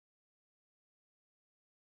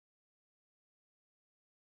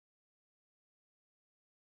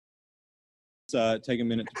take a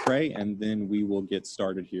minute to pray, and then we will get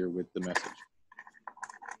started here with the message.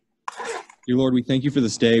 Dear Lord, we thank you for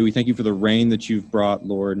this day. We thank you for the rain that you've brought,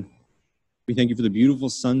 Lord. We thank you for the beautiful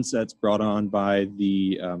sunsets brought on by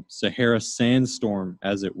the Sahara sandstorm,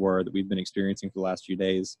 as it were, that we've been experiencing for the last few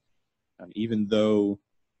days. Even though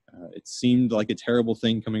it seemed like a terrible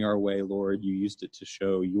thing coming our way, Lord, you used it to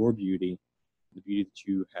show your beauty, the beauty that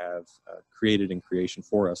you have created in creation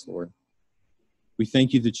for us, Lord. We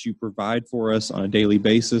thank you that you provide for us on a daily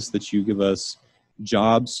basis, that you give us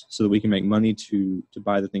jobs so that we can make money to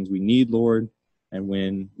buy the things we need, Lord. And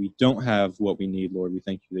when we don't have what we need, Lord, we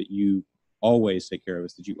thank you that you always take care of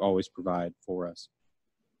us, that you always provide for us.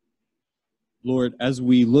 Lord, as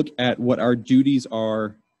we look at what our duties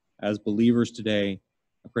are as believers today,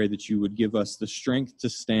 I pray that you would give us the strength to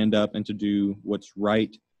stand up and to do what's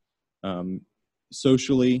right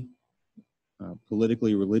socially,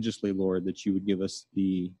 politically, religiously, Lord, that you would give us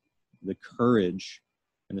the courage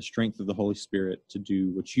and the strength of the Holy Spirit to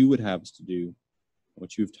do what you would have us to do.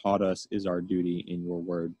 What you've taught us is our duty in your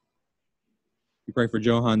word. We pray for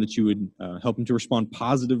Johan that you would help him to respond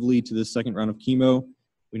positively to this second round of chemo.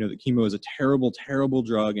 We know that chemo is a terrible, terrible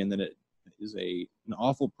drug, and that it is an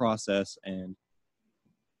awful process, and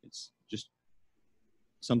it's just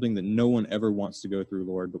something that no one ever wants to go through,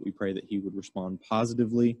 Lord. But we pray that he would respond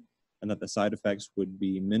positively and that the side effects would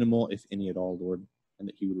be minimal, if any at all, Lord, and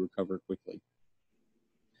that he would recover quickly.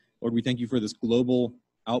 Lord, we thank you for this global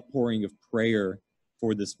outpouring of prayer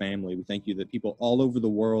for this family. We thank you that people all over the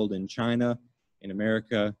world, in China, in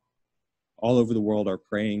America, all over the world, are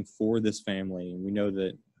praying for this family. And we know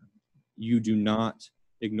that you do not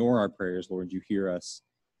ignore our prayers, Lord. You hear us,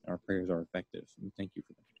 and our prayers are effective. And we thank you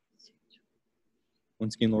for that.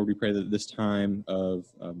 Once again, Lord, we pray that this time of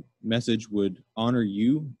message would honor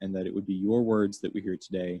you, and that it would be your words that we hear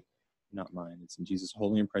today, not mine. It's in Jesus'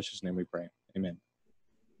 holy and precious name we pray. Amen.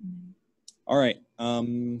 All right.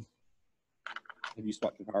 Have you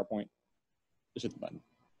swapped to PowerPoint? Just hit the button.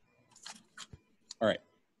 All right.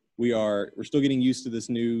 We're still getting used to this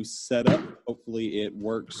new setup. Hopefully it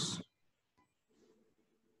works.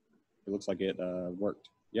 It looks like it worked.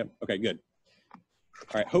 Yep. Okay, good.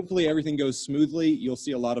 All right. Hopefully everything goes smoothly. You'll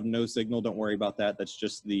see a lot of no signal. Don't worry about that. That's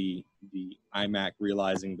just the iMac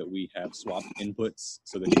realizing that we have swapped inputs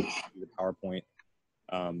so that you can see the PowerPoint.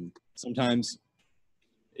 Sometimes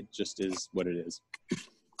it just is what it is.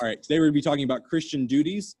 All right, today we're going to be talking about Christian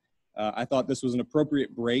duties. I thought this was an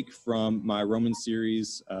appropriate break from my Roman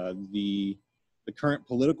series. The current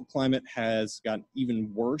political climate has gotten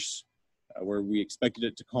even worse, where we expected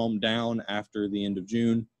it to calm down after the end of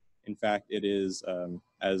June. In fact, it is,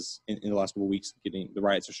 as in the last couple of weeks, the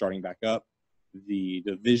riots are starting back up. The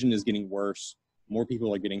division is getting worse. More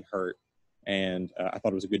people are getting hurt. And I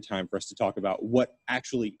thought it was a good time for us to talk about what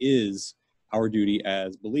actually is our duty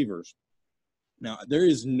as believers. Now, there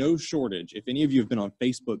is no shortage. If any of you have been on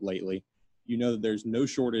Facebook lately, you know that there's no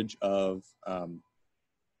shortage of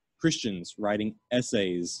Christians writing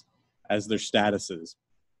essays as their statuses.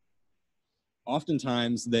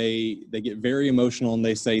 Oftentimes, they get very emotional and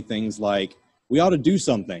they say things like, we ought to do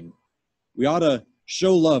something. We ought to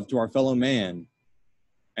show love to our fellow man.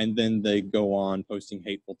 And then they go on posting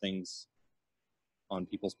hateful things on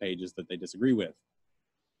people's pages that they disagree with.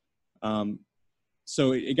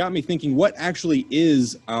 So it got me thinking, what actually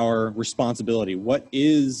is our responsibility? What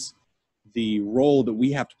is the role that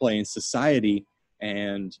we have to play in society,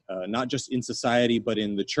 and not just in society, but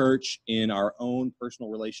in the church, in our own personal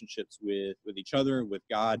relationships with each other, with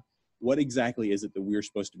God? What exactly is it that we're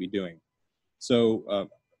supposed to be doing? So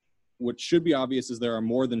what should be obvious is there are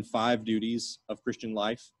more than 5 duties of Christian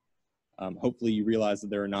life. Hopefully you realize that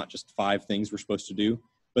there are not just 5 things we're supposed to do,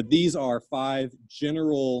 but these are 5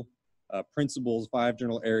 general principles, 5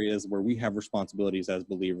 general areas where we have responsibilities as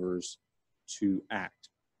believers to act.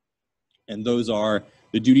 And those are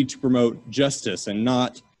the duty to promote justice, and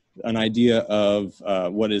not an idea of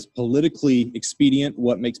what is politically expedient,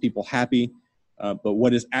 what makes people happy, but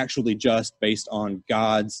what is actually just based on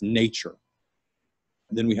God's nature.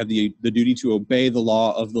 And then we have the duty to obey the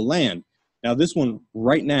law of the land. Now, this one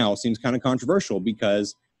right now seems kind of controversial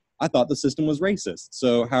because I thought the system was racist.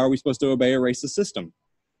 So how are we supposed to obey a racist system?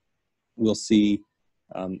 We'll see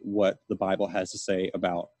what the Bible has to say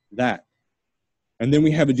about that. And then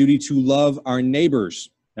we have a duty to love our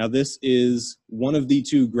neighbors. Now, this is one of the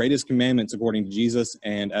 2 greatest commandments according to Jesus,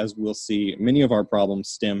 and as we'll see, many of our problems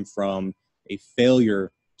stem from a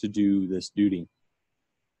failure to do this duty.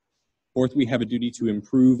 Fourth, we have a duty to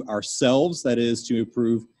improve ourselves, that is, to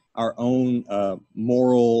improve our own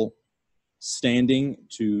moral standing,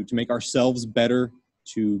 to make ourselves better,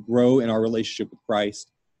 to grow in our relationship with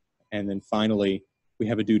Christ. And then finally, we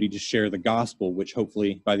have a duty to share the gospel, which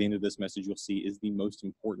hopefully by the end of this message you'll see is the most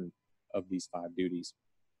important of these 5 duties.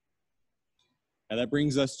 Now that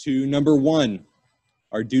brings us to number 1,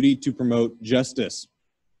 our duty to promote justice.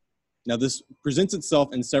 Now this presents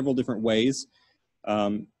itself in several different ways.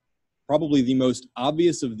 Probably the most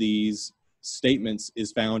obvious of these statements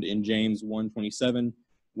is found in James 1:27,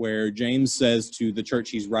 where James says to the church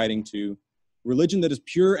he's writing to, "Religion that is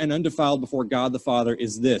pure and undefiled before God the Father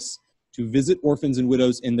is this, to visit orphans and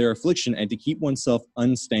widows in their affliction and to keep oneself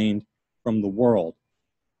unstained from the world."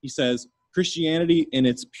 He says Christianity in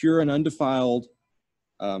its pure and undefiled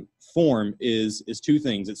form is 2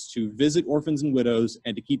 things. It's to visit orphans and widows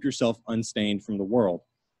and to keep yourself unstained from the world.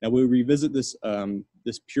 Now, we'll revisit this,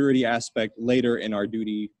 this purity aspect later in our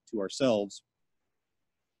duty to ourselves.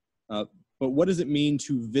 But what does it mean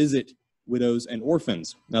to visit widows and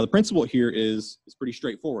orphans? Now, the principle here is pretty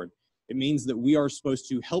straightforward. It means that we are supposed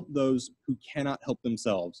to help those who cannot help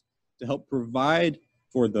themselves, to help provide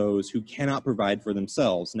for those who cannot provide for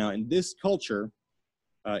themselves. Now, in this culture,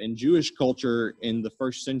 in Jewish culture in the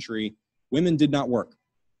 1st century, women did not work.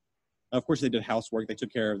 Of course, they did housework, they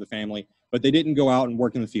took care of the family, but they didn't go out and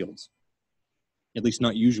work in the fields, at least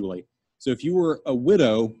not usually. So if you were a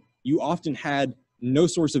widow, you often had no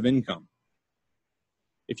source of income.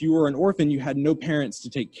 If you were an orphan, you had no parents to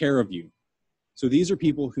take care of you. So these are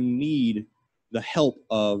people who need the help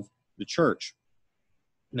of the church.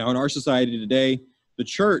 Now, in our society today, the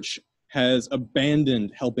church has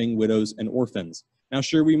abandoned helping widows and orphans. Now,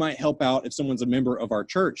 sure, we might help out if someone's a member of our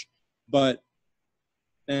church, but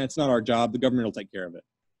it's not our job. The government will take care of it.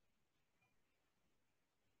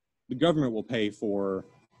 The government will pay for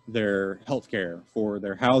their health care, for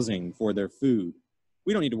their housing, for their food.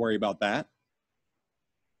 We don't need to worry about that.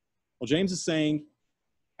 Well, James is saying,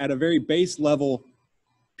 at a very base level,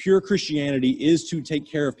 pure Christianity is to take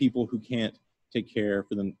care of people who can't take care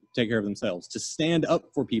of themselves, to stand up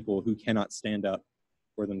for people who cannot stand up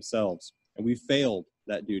for themselves. And we failed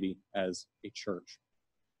that duty as a church.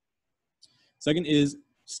 Second is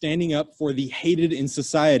standing up for the hated in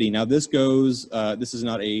society. Now, this is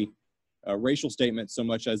not a racial statement so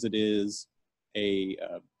much as it is a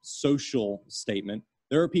social statement.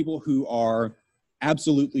 There are people who are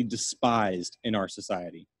absolutely despised in our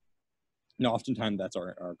society. Now, oftentimes that's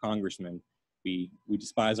our congressmen. We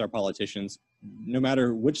despise our politicians, no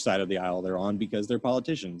matter which side of the aisle they're on, because they're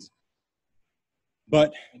politicians.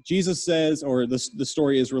 But Jesus says, or the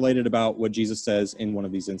story is related about what Jesus says in one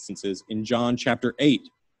of these instances. In John chapter 8,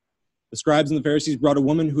 the scribes and the Pharisees brought a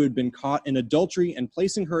woman who had been caught in adultery, and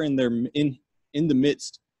placing her in the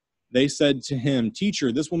midst, they said to him,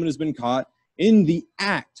 "Teacher, this woman has been caught in the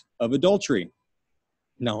act of adultery.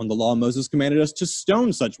 Now in the law, Moses commanded us to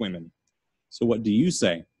stone such women. So what do you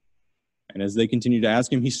say?" And as they continued to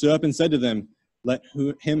ask him, he stood up and said to them, "Let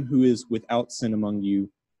him who is without sin among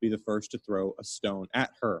you be the first to throw a stone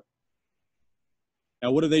at her."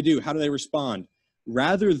 Now, what do? How do they respond?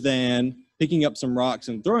 Rather than picking up some rocks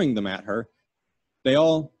and throwing them at her, they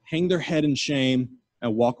all hang their head in shame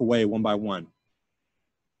and walk away one by one.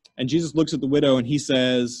 And Jesus looks at the widow and he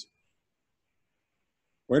says,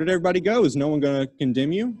 "Where did everybody go? Is no one going to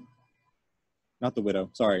condemn you?" Not the widow,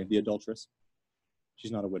 sorry, the adulteress.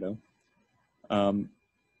 She's not a widow. And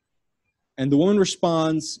the woman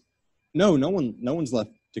responds, no one's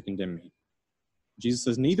left to condemn me." Jesus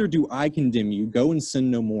says, "Neither do I condemn you. Go and sin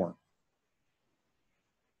no more."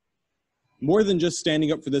 More than just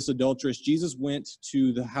standing up for this adulteress, Jesus went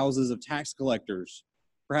to the houses of tax collectors,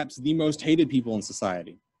 perhaps the most hated people in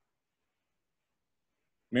society.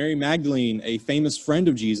 Mary Magdalene, a famous friend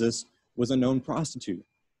of Jesus, was a known prostitute.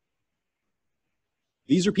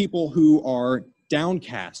 These are people who are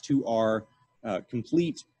downcast, who are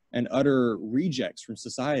complete and utter rejects from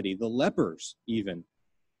society. The lepers, even.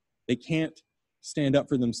 They can't stand up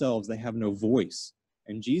for themselves. They have no voice.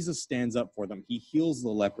 And Jesus stands up for them. He heals the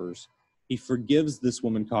lepers. He forgives this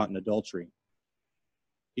woman caught in adultery.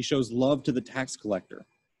 He shows love to the tax collector.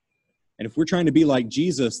 And if we're trying to be like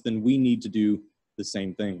Jesus, then we need to do the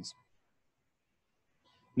same things.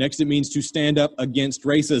 Next, it means to stand up against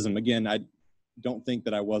racism. Again, I don't think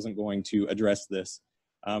that I wasn't going to address this.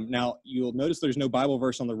 Now, you'll notice there's no Bible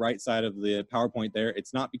verse on the right side of the PowerPoint there.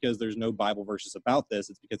 It's not because there's no Bible verses about this.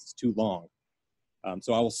 It's because it's too long.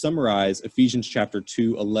 So I will summarize Ephesians chapter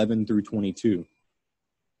 2, 11 through 22.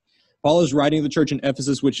 Paul is writing to the church in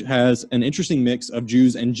Ephesus, which has an interesting mix of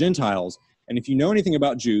Jews and Gentiles. And if you know anything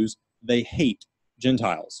about Jews, they hate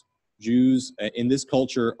Gentiles. Jews in this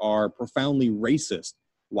culture are profoundly racist.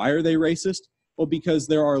 Why are they racist? Well, because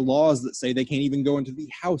there are laws that say they can't even go into the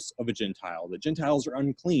house of a Gentile. The Gentiles are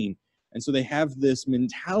unclean. And so they have this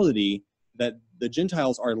mentality that the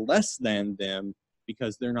Gentiles are less than them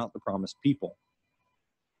because they're not the promised people.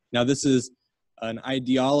 Now, this is an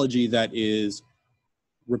ideology that is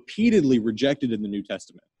repeatedly rejected in the New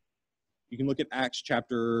Testament. You can look at Acts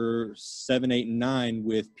chapter 7, 8, and 9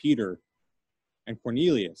 with Peter and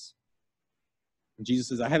Cornelius. And Jesus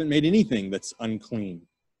says, I haven't made anything that's unclean.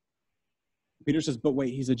 Peter says, but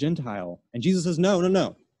wait, he's a Gentile. And Jesus says,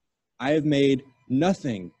 no. I have made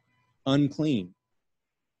nothing unclean.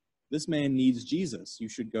 This man needs Jesus. You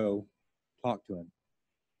should go talk to him.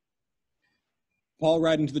 Paul,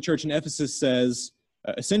 writing to the church in Ephesus, says,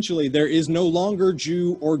 essentially, there is no longer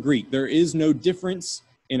Jew or Greek. There is no difference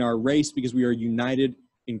in our race because we are united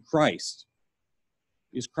in Christ.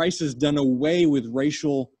 Because Christ has done away with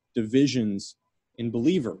racial divisions in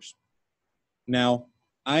believers. Now,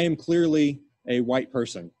 I am clearly a white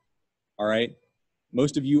person, all right?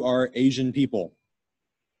 Most of you are Asian people.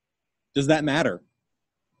 Does that matter?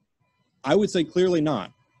 I would say clearly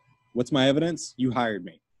not. What's my evidence? You hired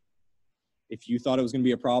me. If you thought it was going to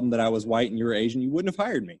be a problem that I was white and you were Asian, you wouldn't have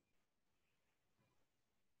hired me.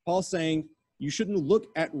 Paul's saying you shouldn't look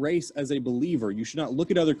at race as a believer. You should not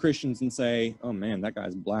look at other Christians and say, oh man, that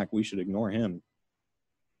guy's black, we should ignore him.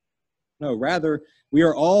 No, rather, we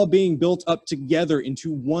are all being built up together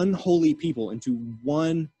into one holy people, into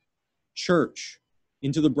one church,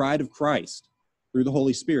 into the bride of Christ through the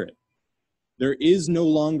Holy Spirit. There is no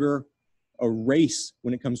longer a race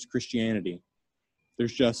when it comes to Christianity.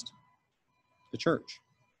 There's just the church.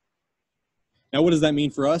 Now, what does that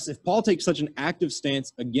mean for us? If Paul takes such an active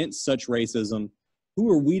stance against such racism, who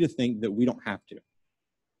are we to think that we don't have to?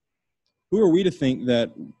 Who are we to think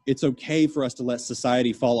that it's okay for us to let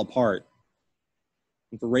society fall apart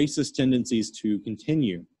and for racist tendencies to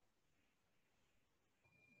continue?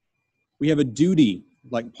 We have a duty,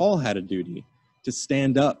 like Paul had a duty, to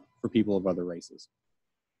stand up for people of other races.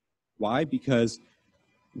 Why? Because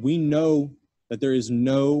we know that there is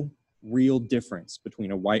no real difference between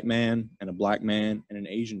a white man and a black man and an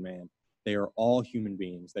Asian man. They are all human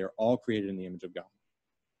beings. They are all created in the image of God.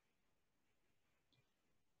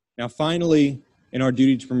 Now, finally, in our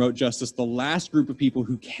duty to promote justice, the last group of people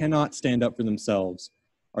who cannot stand up for themselves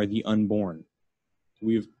are the unborn.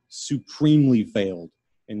 We have supremely failed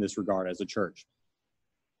in this regard as a church.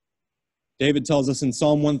 David tells us in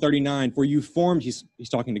Psalm 139, for you formed, he's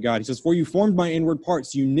talking to God, he says, for you formed my inward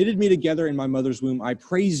parts, you knitted me together in my mother's womb. I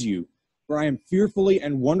praise you, for I am fearfully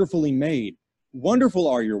and wonderfully made. Wonderful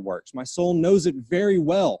are your works. My soul knows it very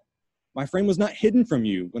well. My frame was not hidden from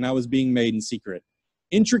you when I was being made in secret,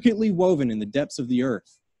 intricately woven in the depths of the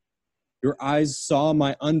earth. Your eyes saw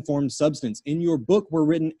my unformed substance. In your book were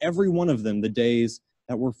written every one of them, the days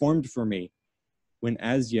that were formed for me, when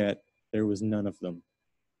as yet there was none of them.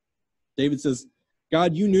 David says,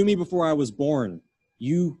 God, you knew me before I was born.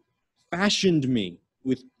 You fashioned me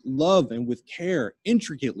with love and with care,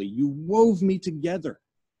 intricately. You wove me together.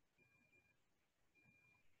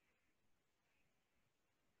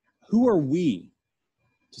 Who are we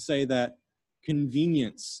to say that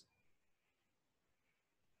convenience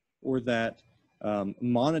or that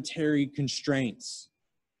monetary constraints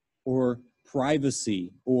or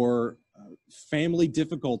privacy or family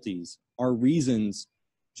difficulties are reasons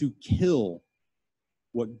to kill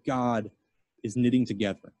what God is knitting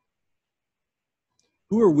together?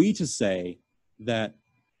 Who are we to say that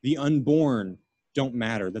the unborn don't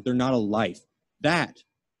matter, that they're not a life? That,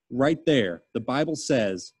 right there, the Bible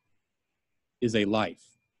says, is a life.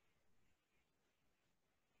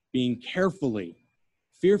 Being carefully,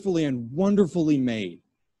 fearfully, and wonderfully made.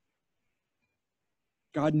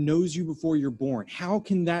 God knows you before you're born. How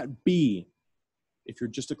can that be if you're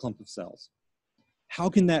just a clump of cells? How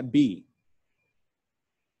can that be?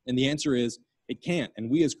 And the answer is, it can't. And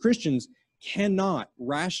we as Christians cannot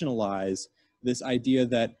rationalize this idea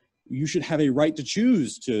that you should have a right to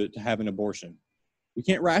choose to have an abortion. We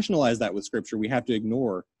can't rationalize that with Scripture. We have to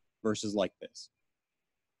ignore verses like this.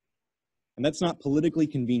 And that's not politically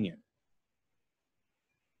convenient.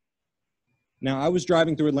 Now, I was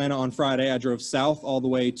driving through Atlanta on Friday. I drove south all the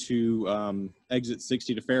way to exit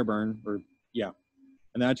 60 to Fairburn,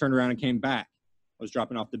 and then I turned around and came back. I was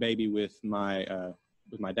dropping off the baby with my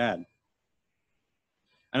dad.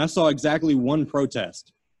 And I saw exactly one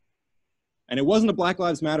protest. And it wasn't a Black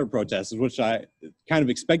Lives Matter protest, which I kind of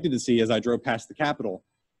expected to see as I drove past the Capitol.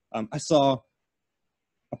 I saw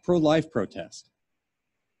a pro-life protest.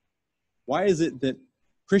 Why is it that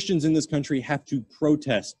Christians in this country have to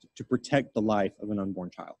protest to protect the life of an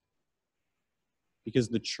unborn child? Because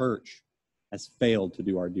the church has failed to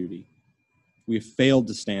do our duty. We have failed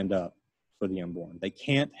to stand up for the unborn. They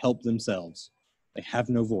can't help themselves. They have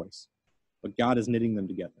no voice. but God is knitting them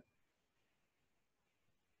together.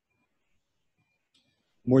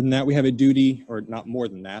 More than that, we have a duty, or not more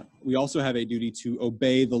than that, we also have a duty to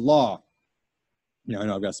obey the law. Now, I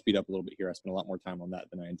know I've got to speed up a little bit here. I spent a lot more time on that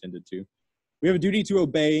than I intended to. We have a duty to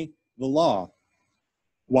obey the law.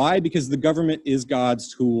 Why? Because the government is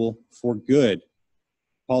God's tool for good.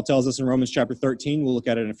 Paul tells us in Romans chapter 13, we'll look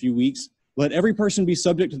at it in a few weeks, let every person be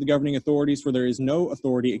subject to the governing authorities, for there is no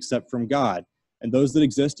authority except from God, and those that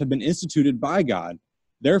exist have been instituted by God.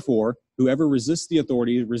 Therefore, whoever resists the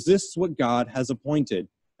authority resists what God has appointed,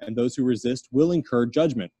 and those who resist will incur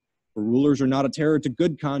judgment. For rulers are not a terror to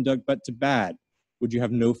good conduct, but to bad. Would you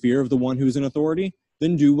have no fear of the one who is in authority?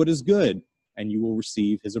 Then do what is good, and you will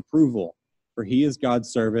receive his approval. For he is God's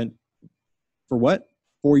servant. For what?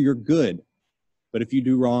 For your good. But if you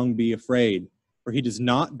do wrong, be afraid. For he does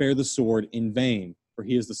not bear the sword in vain, for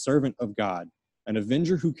he is the servant of God, an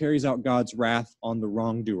avenger who carries out God's wrath on the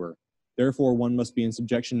wrongdoer. Therefore, one must be in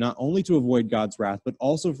subjection not only to avoid God's wrath, but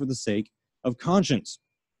also for the sake of conscience.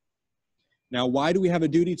 Now, why do we have a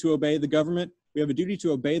duty to obey the government? We have a duty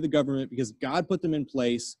to obey the government because God put them in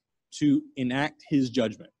place to enact his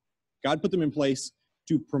judgment. God put them in place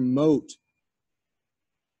to promote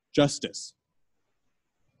justice.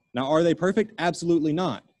 Now, are they perfect? Absolutely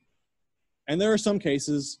not. And there are some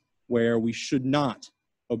cases where we should not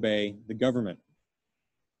obey the government.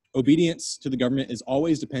 Obedience to the government is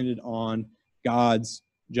always dependent on God's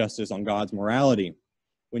justice, on God's morality.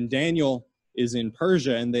 When Daniel is in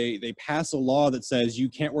Persia and they pass a law that says you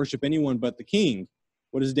can't worship anyone but the king,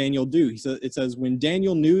 what does Daniel do? It says, when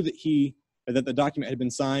Daniel knew that the document had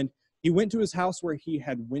been signed, he went to his house where he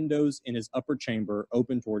had windows in his upper chamber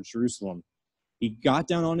open towards Jerusalem. He got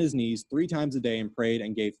down on his knees 3 times a day and prayed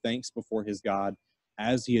and gave thanks before his God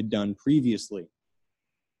as he had done previously.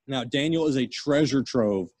 Now, Daniel is a treasure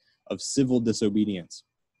trove of civil disobedience.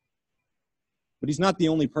 But he's not the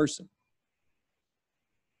only person.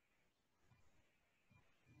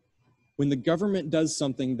 When the government does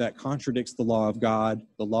something that contradicts the law of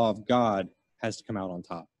God has to come out on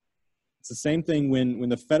top. It's the same thing when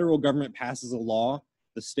the federal government passes a law,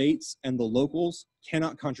 the states and the locals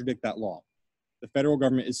cannot contradict that law. The federal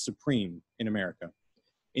government is supreme in America.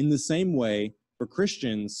 In the same way, for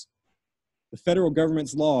Christians, the federal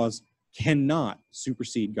government's laws cannot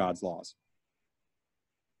supersede God's laws.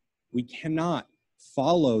 We cannot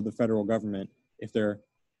follow the federal government if they're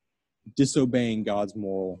disobeying God's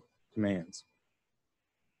moral commands.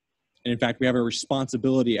 And in fact, we have a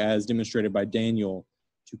responsibility, as demonstrated by Daniel,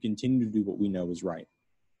 to continue to do what we know is right.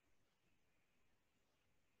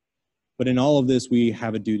 But in all of this, we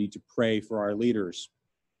have a duty to pray for our leaders.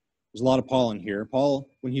 There's a lot of Paul in here. Paul,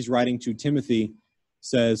 when he's writing to Timothy,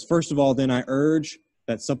 says, first of all, then I urge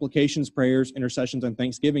that supplications, prayers, intercessions, and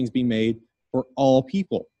thanksgivings be made for all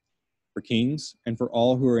people, for kings, and for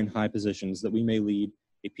all who are in high positions, that we may lead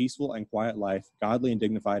a peaceful and quiet life, godly and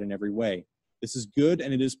dignified in every way. This is good,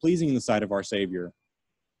 and it is pleasing in the sight of our Savior,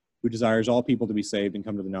 who desires all people to be saved and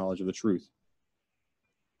come to the knowledge of the truth.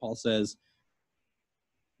 Paul says,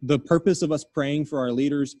 the purpose of us praying for our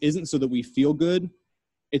leaders isn't so that we feel good.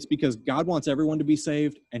 It's because God wants everyone to be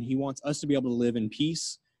saved, and he wants us to be able to live in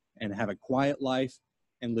peace and have a quiet life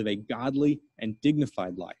and live a godly and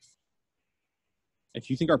dignified life. If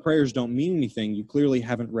you think our prayers don't mean anything, you clearly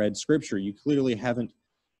haven't read Scripture. You clearly haven't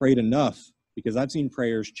prayed enough, because I've seen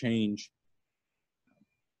prayers change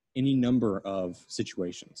any number of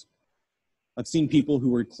situations. I've seen people who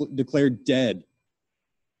were declared dead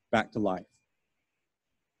back to life.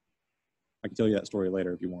 I can tell you that story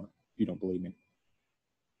later if you want, if you don't believe me.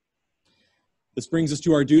 This brings us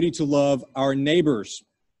to our duty to love our neighbors.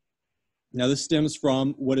 Now, this stems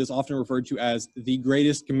from what is often referred to as the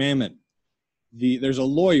greatest commandment. There's a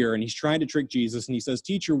lawyer, and he's trying to trick Jesus, and he says,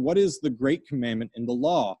 "Teacher, what is the great commandment in the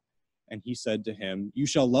law?" And he said to him, "You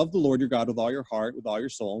shall love the Lord your God with all your heart, with all your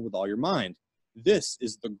soul, and with all your mind. This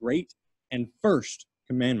is the great and first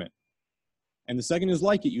commandment. And the second is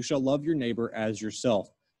like it, you shall love your neighbor as yourself.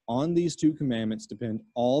 On these 2 commandments depend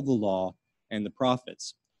all the law and the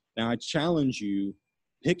prophets." Now, I challenge you,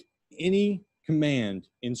 pick any command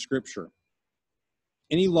in Scripture,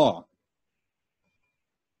 any law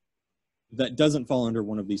that doesn't fall under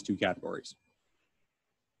one of these 2 categories.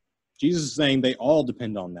 Jesus is saying they all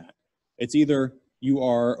depend on that. It's either you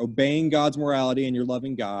are obeying God's morality and you're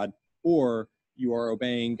loving God, or you are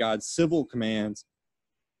obeying God's civil commands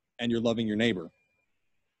and you're loving your neighbor.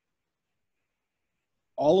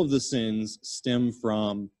 All of the sins stem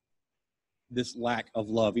from this lack of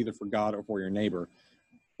love, either for God or for your neighbor.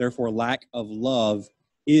 Therefore, lack of love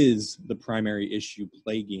is the primary issue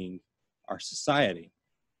plaguing our society.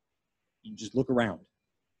 You just look around.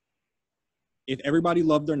 if everybody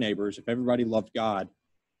loved their neighbors, if everybody loved God,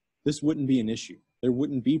 this wouldn't be an issue. There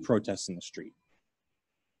wouldn't be protests in the street.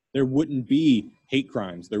 There wouldn't be hate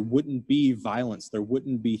crimes. There wouldn't be violence. There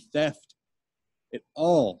wouldn't be theft. It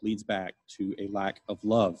all leads back to a lack of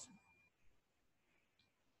love.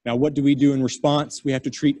 Now, what do we do in response? We have to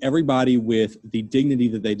treat everybody with the dignity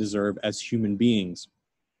that they deserve as human beings.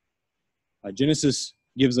 Genesis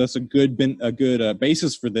gives us a good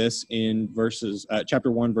basis for this in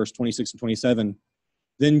chapter 1, verse 26 and 27.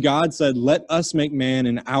 Then God said, "Let us make man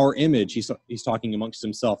in our image." He's talking amongst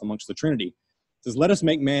himself, amongst the Trinity. He says, "Let us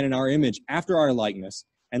make man in our image, after our likeness,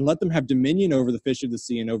 and let them have dominion over the fish of the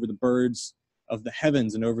sea, and over the birds of the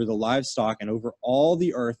heavens, and over the livestock, and over all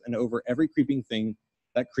the earth, and over every creeping thing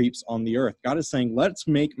that creeps on the earth." God is saying, let's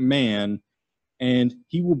make man, and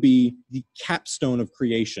he will be the capstone of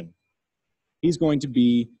creation. He's going to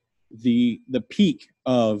be the peak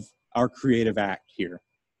of our creative act here.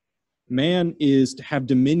 Man is to have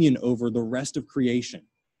dominion over the rest of creation.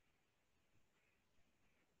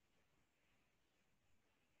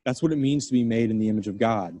 That's what it means to be made in the image of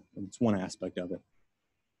God. It's one aspect of it.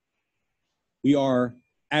 We are,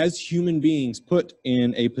 as human beings, put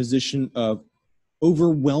in a position of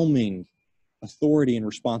overwhelming authority and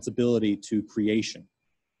responsibility to creation,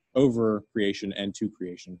 over creation and to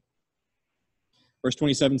creation. Verse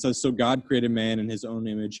 27 says, "So God created man in his own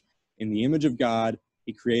image. In the image of God,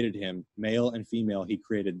 he created him. Male and female, he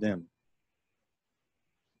created them."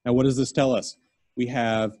 Now, what does this tell us? We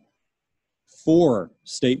have 4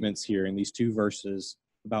 statements here in these 2 verses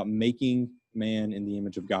about making man in the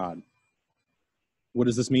image of God. What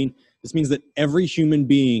does this mean? This means that every human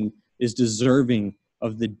being is deserving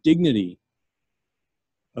of the dignity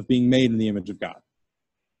of being made in the image of God.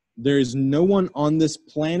 There is no one on this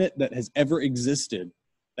planet that has ever existed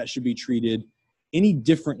that should be treated any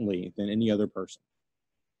differently than any other person.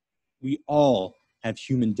 We all have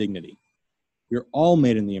human dignity. We are all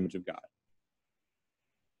made in the image of God.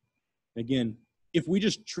 Again, if we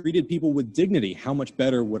just treated people with dignity, how much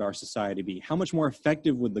better would our society be? How much more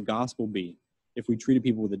effective would the gospel be if we treated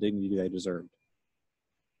people with the dignity they deserved?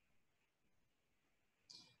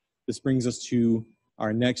 This brings us to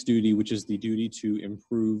our next duty, which is the duty to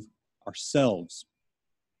improve ourselves.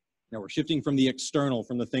 Now, we're shifting from the external,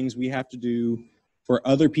 from the things we have to do for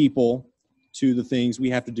other people, to the things we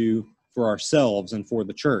have to do for ourselves and for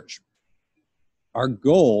the church. Our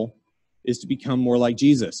goal is to become more like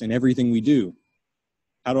Jesus in everything we do.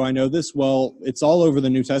 How do I know this? Well, it's all over the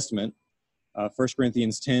New Testament. 1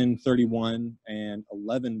 Corinthians 10:31 and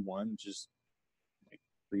 11:1, which is like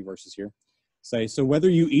 3 verses here, say, "So whether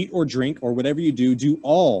you eat or drink or whatever you do, do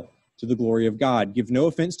all to the glory of God. Give no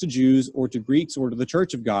offense to Jews or to Greeks or to the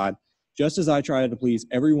church of God, just as I try to please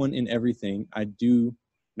everyone in everything. I do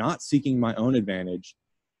not seeking my own advantage,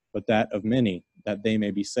 but that of many, that they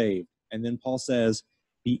may be saved." And then Paul says,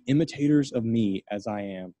 "Be imitators of me as I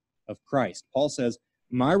am of Christ." Paul says,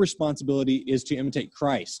 my responsibility is to imitate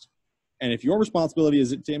Christ. And if your responsibility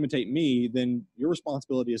is to imitate me, then your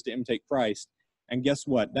responsibility is to imitate Christ. And guess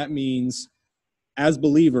what? That means, as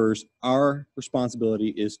believers, our responsibility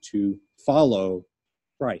is to follow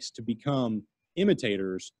Christ, to become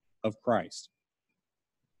imitators of Christ.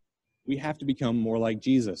 We have to become more like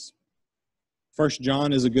Jesus. 1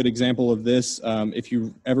 John is a good example of this. If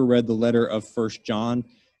you've ever read the letter of 1 John,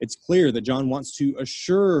 it's clear that John wants to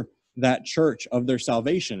assure that church of their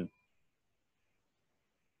salvation.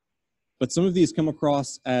 But some of these come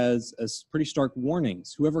across as pretty stark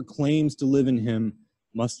warnings. Whoever claims to live in him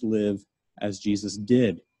must live as Jesus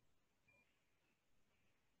did.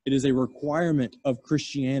 It is a requirement of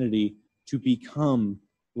Christianity to become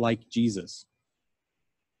like Jesus.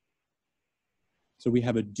 So we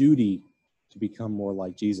have a duty to become more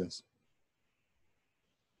like Jesus.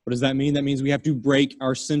 What does that mean? That means we have to break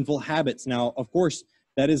our sinful habits. Now, of course,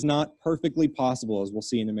 that is not perfectly possible, as we'll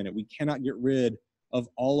see in a minute. We cannot get rid of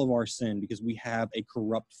all of our sin because we have a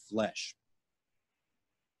corrupt flesh.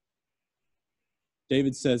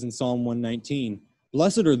 David says in Psalm 119,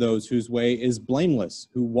 "Blessed are those whose way is blameless,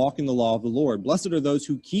 who walk in the law of the Lord. Blessed are those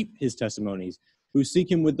who keep his testimonies, who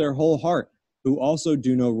seek him with their whole heart, who also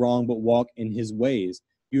do no wrong but walk in his ways.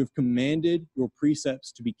 You have commanded your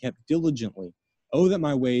precepts to be kept diligently. Oh, that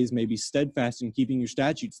my ways may be steadfast in keeping your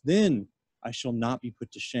statutes. Then I shall not be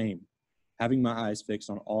put to shame, having my eyes fixed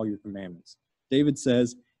on all your commandments." David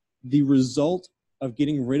says, the result of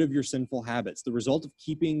getting rid of your sinful habits, the result of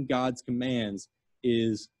keeping God's commands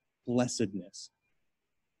is blessedness.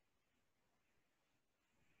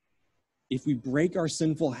 If we break our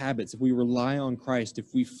sinful habits, if we rely on Christ,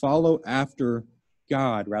 if we follow after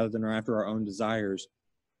God rather than after our own desires,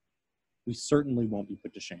 we certainly won't be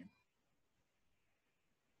put to shame.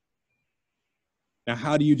 Now,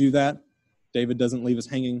 how do you do that? David doesn't leave us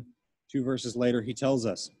hanging. 2 verses later, he tells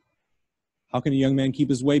us, how can a young man keep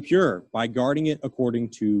his way pure? By guarding it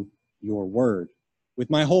according to your word. With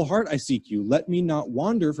my whole heart I seek you. Let me not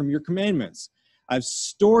wander from your commandments. I've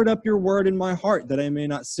stored up your word in my heart that I may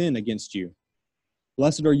not sin against you.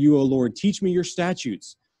 Blessed are you, O Lord. Teach me your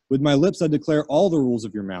statutes. With my lips I declare all the rules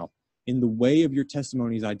of your mouth. In the way of your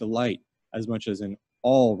testimonies I delight, as much as in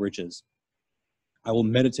all riches. I will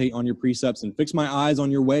meditate on your precepts and fix my eyes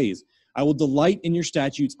on your ways. I will delight in your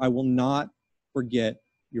statutes. I will not forget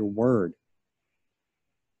your word.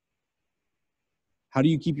 How do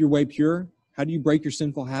you keep your way pure? How do you break your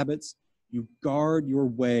sinful habits? You guard your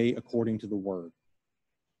way according to the word.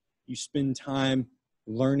 You spend time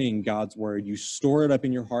learning God's word. You store it up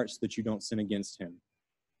in your heart so that you don't sin against him.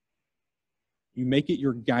 You make it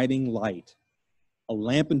your guiding light, a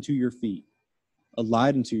lamp unto your feet, a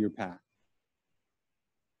light unto your path.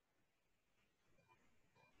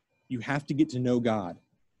 You have to get to know God.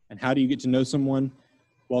 And how do you get to know someone?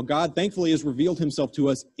 Well, God thankfully has revealed himself to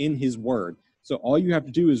us in his word. So all you have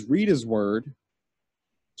to do is read his word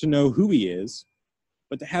to know who he is.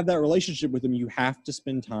 But to have that relationship with him, you have to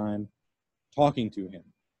spend time talking to him.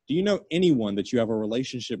 Do you know anyone that you have a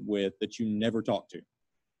relationship with that you never talk to?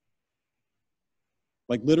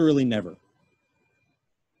 Like literally never.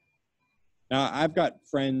 Now, I've got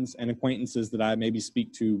friends and acquaintances that I maybe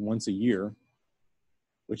speak to once a year,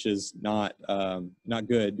 which is not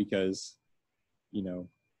good because,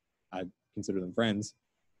 I consider them friends.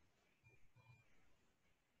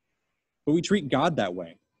 But we treat God that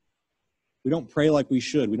way. We don't pray like we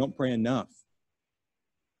should. We don't pray enough.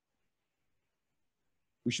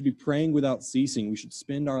 We should be praying without ceasing. We should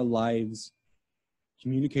spend our lives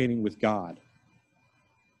communicating with God.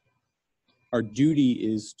 Our duty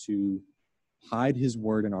is to hide his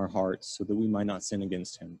word in our hearts so that we might not sin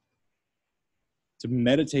against him. To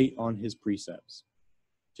meditate on his precepts.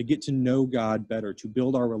 To get to know God better. To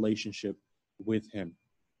build our relationship with him.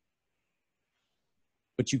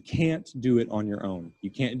 But you can't do it on your own.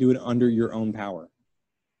 You can't do it under your own power.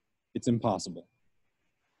 It's impossible.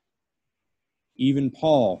 Even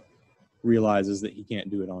Paul realizes that he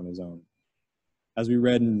can't do it on his own. As we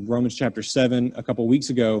read in Romans chapter 7 a couple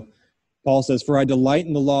weeks ago, Paul says, "For I delight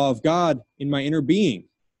in the law of God in my inner being,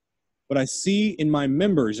 but I see in my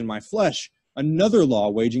members, in my flesh, another law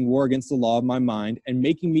waging war against the law of my mind and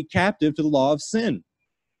making me captive to the law of sin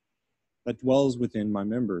that dwells within my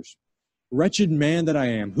members. Wretched man that I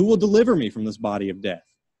am, who will deliver me from this body of death?"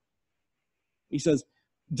 He says,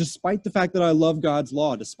 despite the fact that I love God's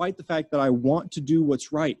law, despite the fact that I want to do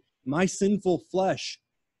what's right, my sinful flesh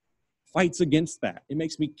fights against that. It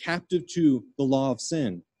makes me captive to the law of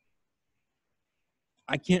sin.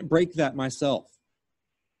 I can't break that myself.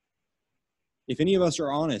 If any of us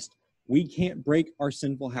are honest, we can't break our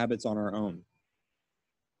sinful habits on our own.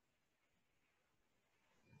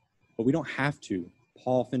 But we don't have to.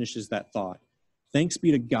 Paul finishes that thought. Thanks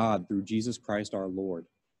be to God through Jesus Christ our Lord.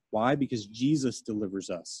 Why? Because Jesus delivers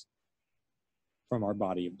us from our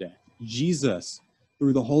body of death. Jesus,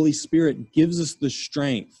 through the Holy Spirit, gives us the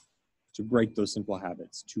strength to break those sinful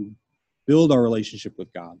habits, to build our relationship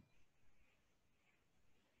with God.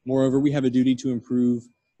 Moreover, we have a duty to improve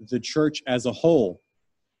the church as a whole.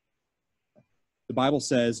 The Bible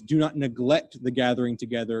says, do not neglect the gathering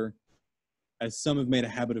together as some have made a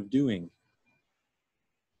habit of doing.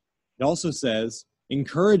 It also says,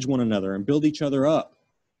 encourage one another and build each other up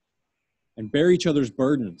and bear each other's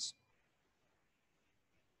burdens.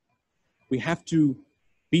 We have to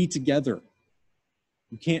be together.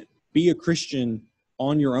 You can't be a Christian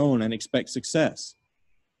on your own and expect success.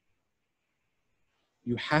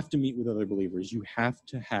 You have to meet with other believers. You have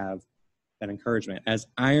to have that encouragement. As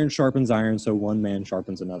iron sharpens iron, so one man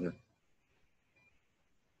sharpens another.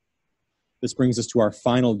 This brings us to our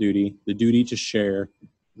final duty, the duty to share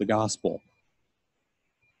the gospel.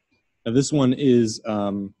 Now, this one is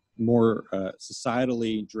more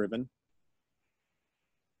societally driven.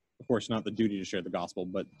 Of course, not the duty to share the gospel,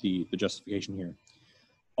 but the justification here.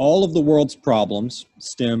 All of the world's problems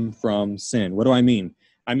stem from sin. What do I mean?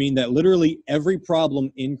 I mean that literally every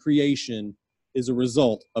problem in creation is a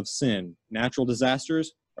result of sin. Natural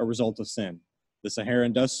disasters, a result of sin. The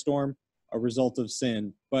Saharan dust storm, a result of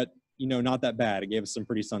sin, but not that bad. It gave us some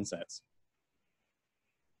pretty sunsets.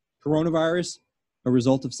 Coronavirus, a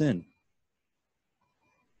result of sin.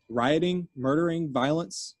 Rioting, murdering,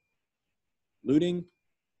 violence, looting,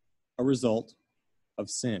 a result of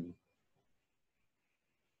sin.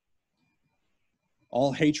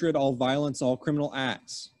 All hatred, all violence, all criminal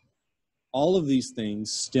acts, all of these things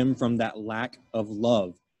stem from that lack of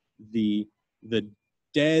love. The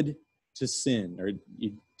dead to sin, or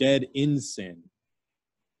you're dead in sin.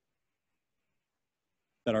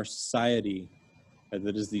 That our society,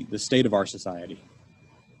 that is the state of our society.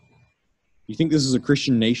 You think this is a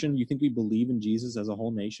Christian nation? You think we believe in Jesus as a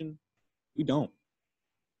whole nation? We don't.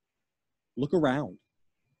 Look around.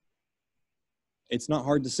 It's not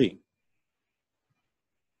hard to see.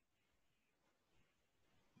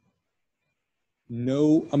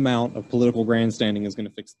 No amount of political grandstanding is going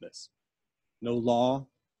to fix this. No law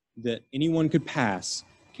that anyone could pass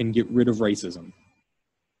can get rid of racism.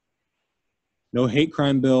 No hate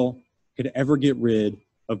crime bill could ever get rid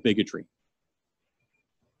of bigotry.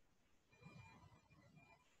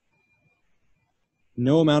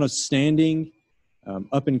 No amount of standing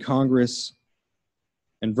up in Congress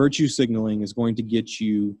and virtue signaling is going to get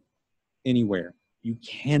you anywhere. You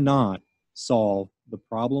cannot solve the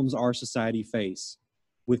problems our society face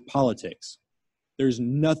with politics. There's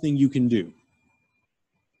nothing you can do.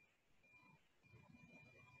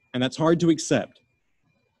 And that's hard to accept.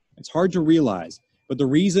 It's hard to realize. But the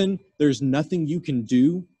reason there's nothing you can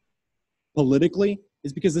do politically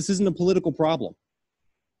is because this isn't a political problem.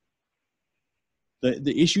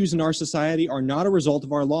 The issues in our society are not a result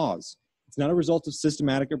of our laws. It's not a result of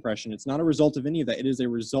systematic oppression. It's not a result of any of that. It is a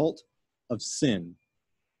result of sin.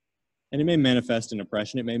 And it may manifest in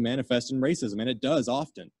oppression. It may manifest in racism, and it does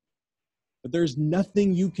often. But there's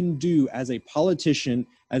nothing you can do as a politician,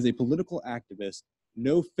 as a political activist.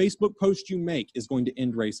 No Facebook post you make is going to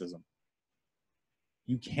end racism.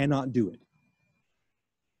 You cannot do it.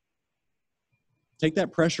 Take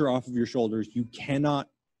that pressure off of your shoulders. You cannot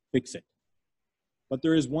fix it. But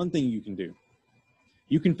there is one thing you can do.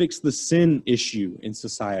 You can fix the sin issue in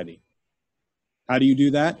society. How do you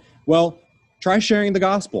do that? Well, try sharing the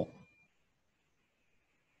gospel.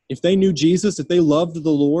 If they knew Jesus, if they loved the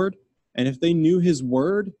Lord, and if they knew his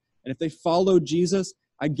word, and if they followed Jesus,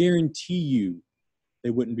 I guarantee you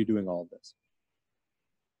they wouldn't be doing all of this.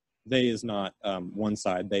 They is not one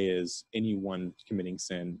side. They is anyone committing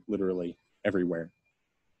sin literally everywhere.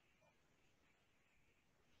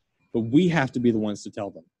 But we have to be the ones to tell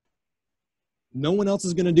them. No one else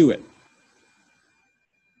is going to do it.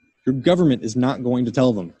 Your government is not going to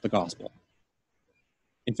tell them the gospel.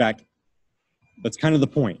 In fact, that's kind of the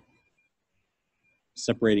point.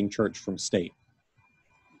 Separating church from state.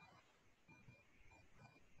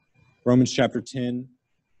 Romans chapter 10,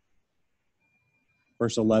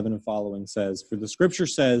 verse 11 and following says, "For the scripture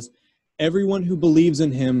says, everyone who believes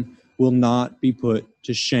in him will not be put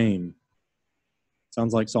to shame."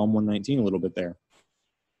 Sounds like Psalm 119 a little bit there.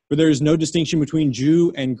 "For there is no distinction between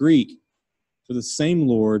Jew and Greek, for the same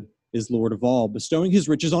Lord is Lord of all, bestowing his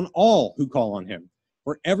riches on all who call on him.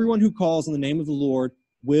 For everyone who calls on the name of the Lord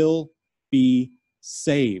will be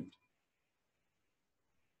saved."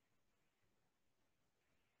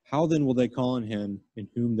 How then will they call on him in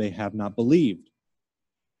whom they have not believed?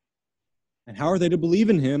 And how are they to believe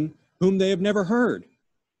in him whom they have never heard?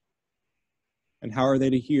 And how are they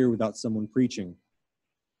to hear without someone preaching?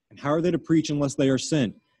 And how are they to preach unless they are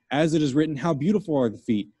sent? As it is written, how beautiful are the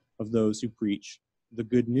feet of those who preach the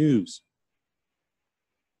good news.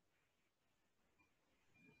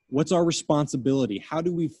 What's our responsibility? How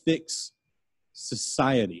do we fix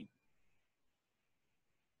society?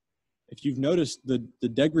 If you've noticed, the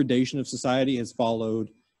degradation of society has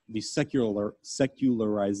followed the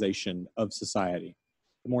secularization of society.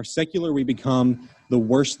 The more secular we become, the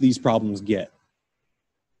worse these problems get.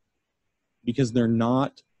 Because they're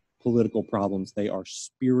not political problems, they are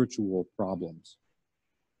spiritual problems.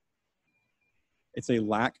 It's a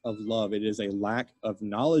lack of love. It is a lack of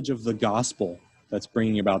knowledge of the gospel that's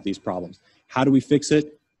bringing about these problems. How do we fix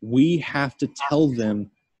it? We have to tell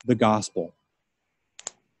them the gospel.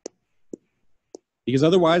 Because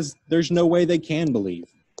otherwise, there's no way they can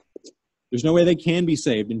believe. There's no way they can be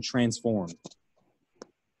saved and transformed.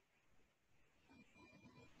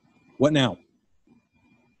 What now?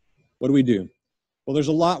 What do we do? Well, there's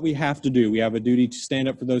a lot we have to do. We have a duty to stand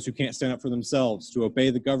up for those who can't stand up for themselves, to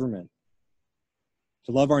obey the government,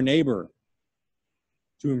 to love our neighbor,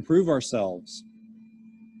 to improve ourselves,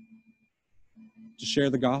 to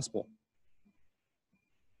share the gospel.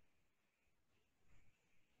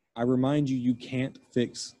 I remind you, you can't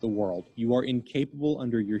fix the world. You are incapable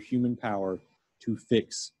under your human power to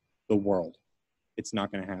fix the world. It's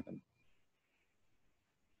not going to happen.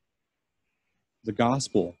 The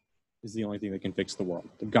gospel is the only thing that can fix the world.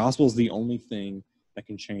 The gospel is the only thing that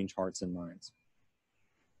can change hearts and minds.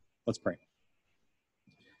 Let's pray.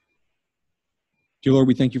 Dear Lord,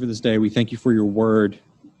 we thank you for this day. We thank you for your word.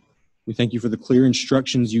 We thank you for the clear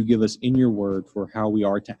instructions you give us in your word for how we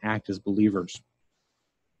are to act as believers.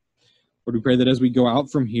 Lord, we pray that as we go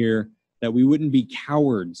out from here, that we wouldn't be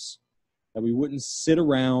cowards, that we wouldn't sit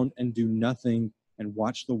around and do nothing and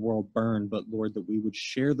watch the world burn, but Lord, that we would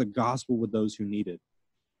share the gospel with those who need it,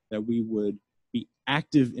 that we would be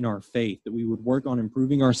active in our faith, that we would work on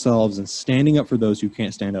improving ourselves and standing up for those who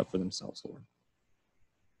can't stand up for themselves, Lord.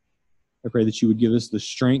 I pray that you would give us the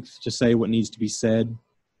strength to say what needs to be said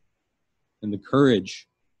and the courage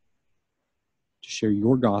to share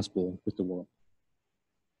your gospel with the world.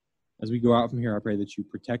 As we go out from here, I pray that you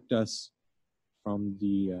protect us from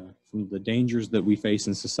the dangers that we face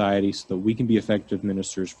in society so that we can be effective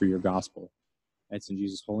ministers for your gospel. That's in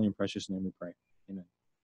Jesus' holy and precious name we pray.